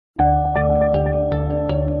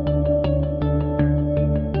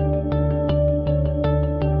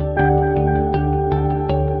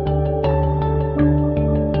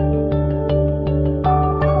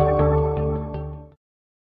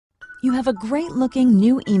have a great-looking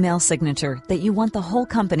new email signature that you want the whole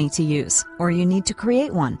company to use, or you need to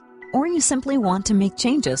create one, or you simply want to make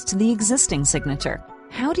changes to the existing signature.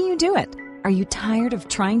 How do you do it? Are you tired of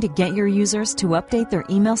trying to get your users to update their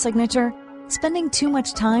email signature? Spending too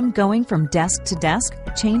much time going from desk to desk,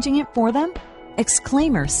 changing it for them?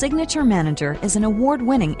 Exclaimer Signature Manager is an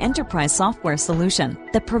award-winning enterprise software solution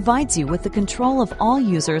that provides you with the control of all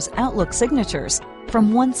users' Outlook signatures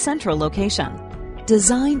from one central location.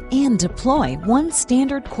 Design and deploy one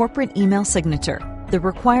standard corporate email signature, the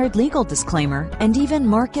required legal disclaimer, and even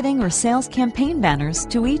marketing or sales campaign banners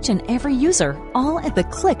to each and every user, all at the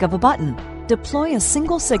click of a button. Deploy a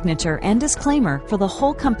single signature and disclaimer for the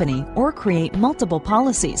whole company or create multiple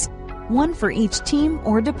policies, one for each team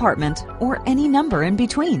or department or any number in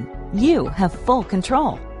between. You have full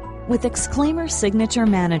control. With Exclaimer Signature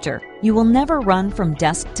Manager, you will never run from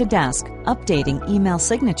desk to desk updating email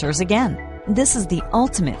signatures again. This is the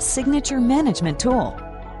ultimate signature management tool.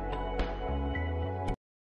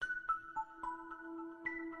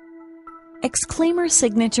 Exclaimer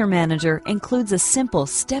Signature Manager includes a simple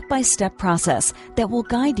step-by-step process that will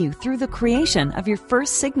guide you through the creation of your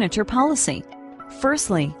first signature policy.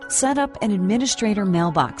 Firstly, set up an administrator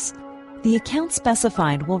mailbox. The account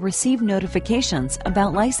specified will receive notifications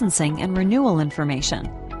about licensing and renewal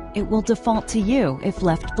information. It will default to you if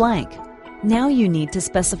left blank. Now you need to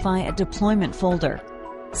specify a deployment folder.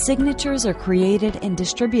 Signatures are created and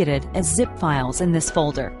distributed as zip files in this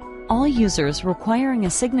folder. All users requiring a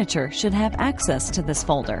signature should have access to this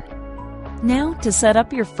folder. Now to set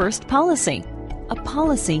up your first policy. A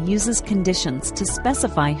policy uses conditions to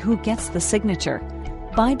specify who gets the signature.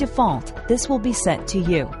 By default, this will be set to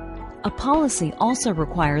you. A policy also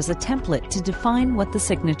requires a template to define what the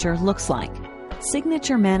signature looks like.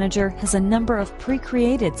 Signature Manager has a number of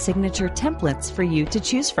pre-created signature templates for you to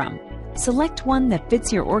choose from. Select one that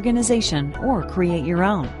fits your organization or create your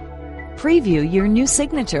own. Preview your new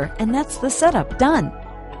signature, and that's the setup done.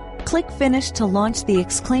 Click Finish to launch the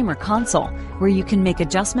Exclaimer console, where you can make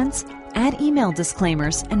adjustments, add email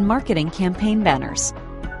disclaimers, and marketing campaign banners.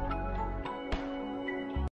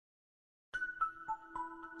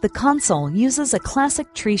 The console uses a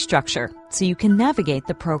classic tree structure, so you can navigate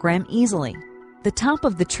the program easily. The top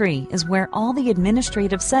of the tree is where all the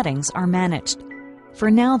administrative settings are managed. For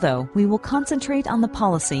now, though, we will concentrate on the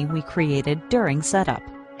policy we created during setup.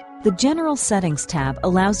 The General Settings tab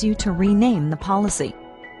allows you to rename the policy.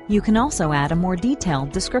 You can also add a more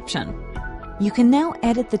detailed description. You can now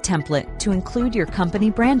edit the template to include your company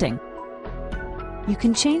branding. You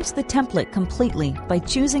can change the template completely by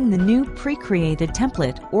choosing the new pre-created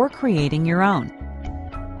template or creating your own.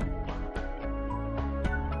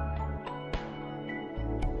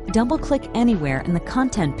 Double-click anywhere in the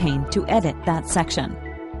content pane to edit that section.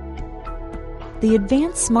 The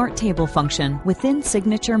Advanced Smart Table function within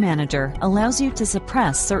Signature Manager allows you to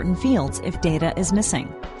suppress certain fields if data is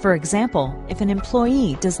missing. For example, if an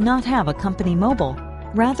employee does not have a company mobile,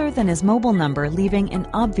 rather than his mobile number leaving an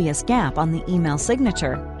obvious gap on the email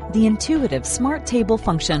signature, the intuitive Smart Table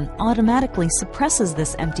function automatically suppresses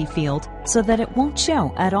this empty field so that it won't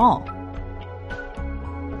show at all.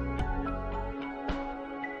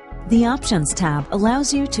 The Options tab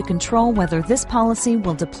allows you to control whether this policy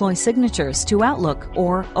will deploy signatures to Outlook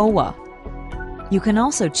or OWA. You can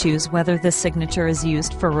also choose whether this signature is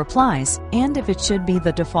used for replies and if it should be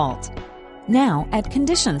the default. Now add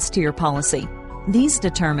conditions to your policy. These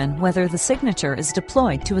determine whether the signature is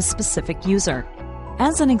deployed to a specific user.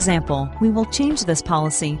 As an example, we will change this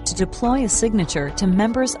policy to deploy a signature to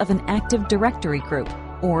members of an Active Directory group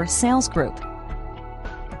or sales group.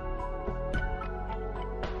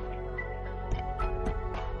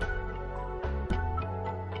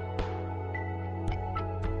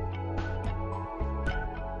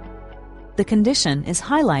 The condition is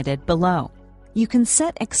highlighted below. You can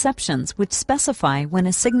set exceptions which specify when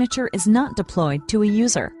a signature is not deployed to a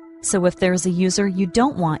user. So if there is a user you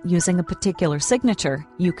don't want using a particular signature,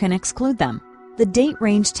 you can exclude them. The Date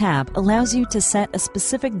Range tab allows you to set a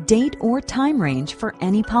specific date or time range for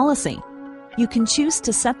any policy. You can choose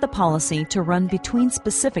to set the policy to run between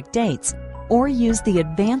specific dates, or use the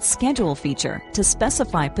Advanced Schedule feature to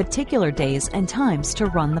specify particular days and times to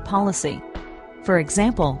run the policy. For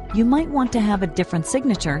example, you might want to have a different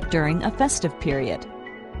signature during a festive period.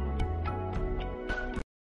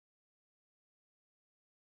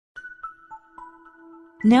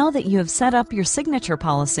 Now that you have set up your signature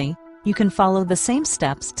policy, you can follow the same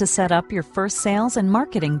steps to set up your first sales and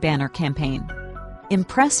marketing banner campaign.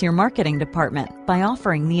 Impress your marketing department by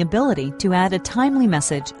offering the ability to add a timely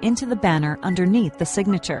message into the banner underneath the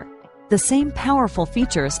signature. The same powerful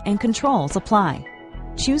features and controls apply.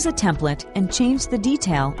 Choose a template and change the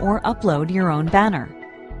detail or upload your own banner.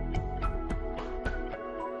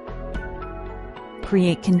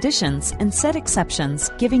 Create conditions and set exceptions,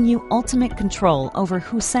 giving you ultimate control over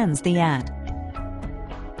who sends the ad.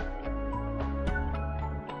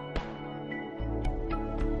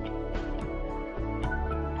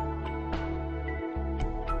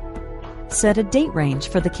 Set a date range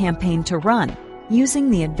for the campaign to run. Using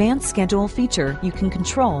the Advanced Schedule feature, you can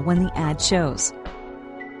control when the ad shows.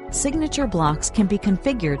 Signature blocks can be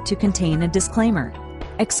configured to contain a disclaimer.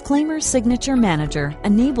 Exclaimer Signature Manager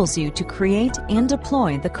enables you to create and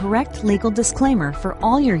deploy the correct legal disclaimer for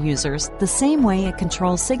all your users the same way it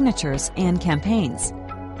controls signatures and campaigns.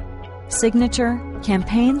 Signature,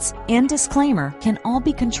 campaigns, and disclaimer can all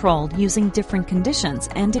be controlled using different conditions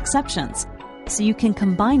and exceptions, so you can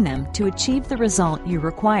combine them to achieve the result you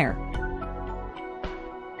require.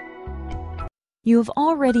 You have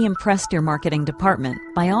already impressed your marketing department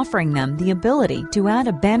by offering them the ability to add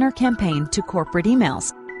a banner campaign to corporate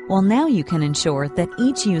emails. Well, now you can ensure that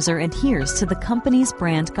each user adheres to the company's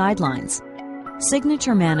brand guidelines.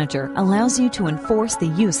 Signature Manager allows you to enforce the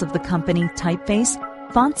use of the company typeface,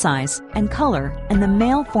 font size, and color, and the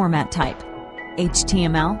mail format type,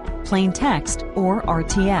 HTML, plain text, or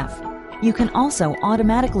RTF. You can also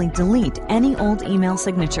automatically delete any old email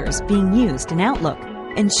signatures being used in Outlook,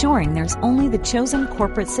 ensuring there's only the chosen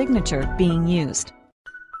corporate signature being used.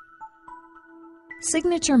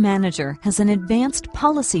 Signature Manager has an advanced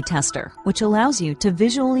policy tester, which allows you to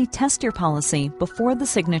visually test your policy before the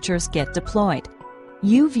signatures get deployed.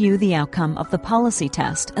 You view the outcome of the policy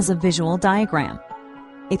test as a visual diagram.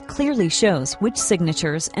 It clearly shows which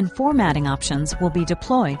signatures and formatting options will be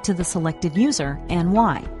deployed to the selected user and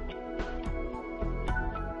why.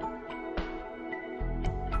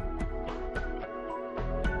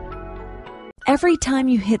 Every time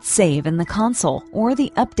you hit save in the console or the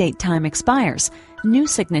update time expires, new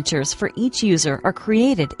signatures for each user are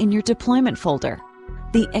created in your deployment folder.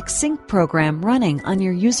 The Xsync program running on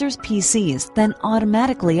your users' PCs then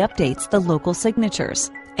automatically updates the local signatures.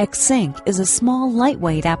 Xsync is a small,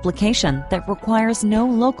 lightweight application that requires no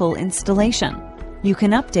local installation. You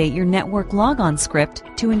can update your network logon script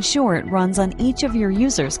to ensure it runs on each of your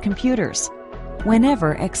users' computers.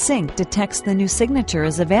 Whenever Xsync detects the new signature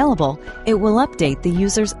is available, it will update the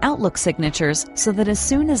user's Outlook signatures so that as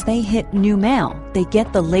soon as they hit New Mail, they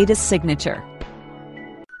get the latest signature.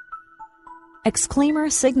 Exclaimer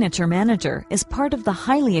Signature Manager is part of the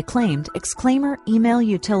highly acclaimed Exclaimer email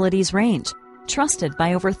utilities range, trusted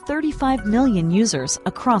by over 35 million users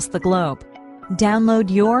across the globe. Download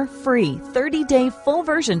your free 30-day full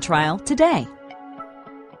version trial today.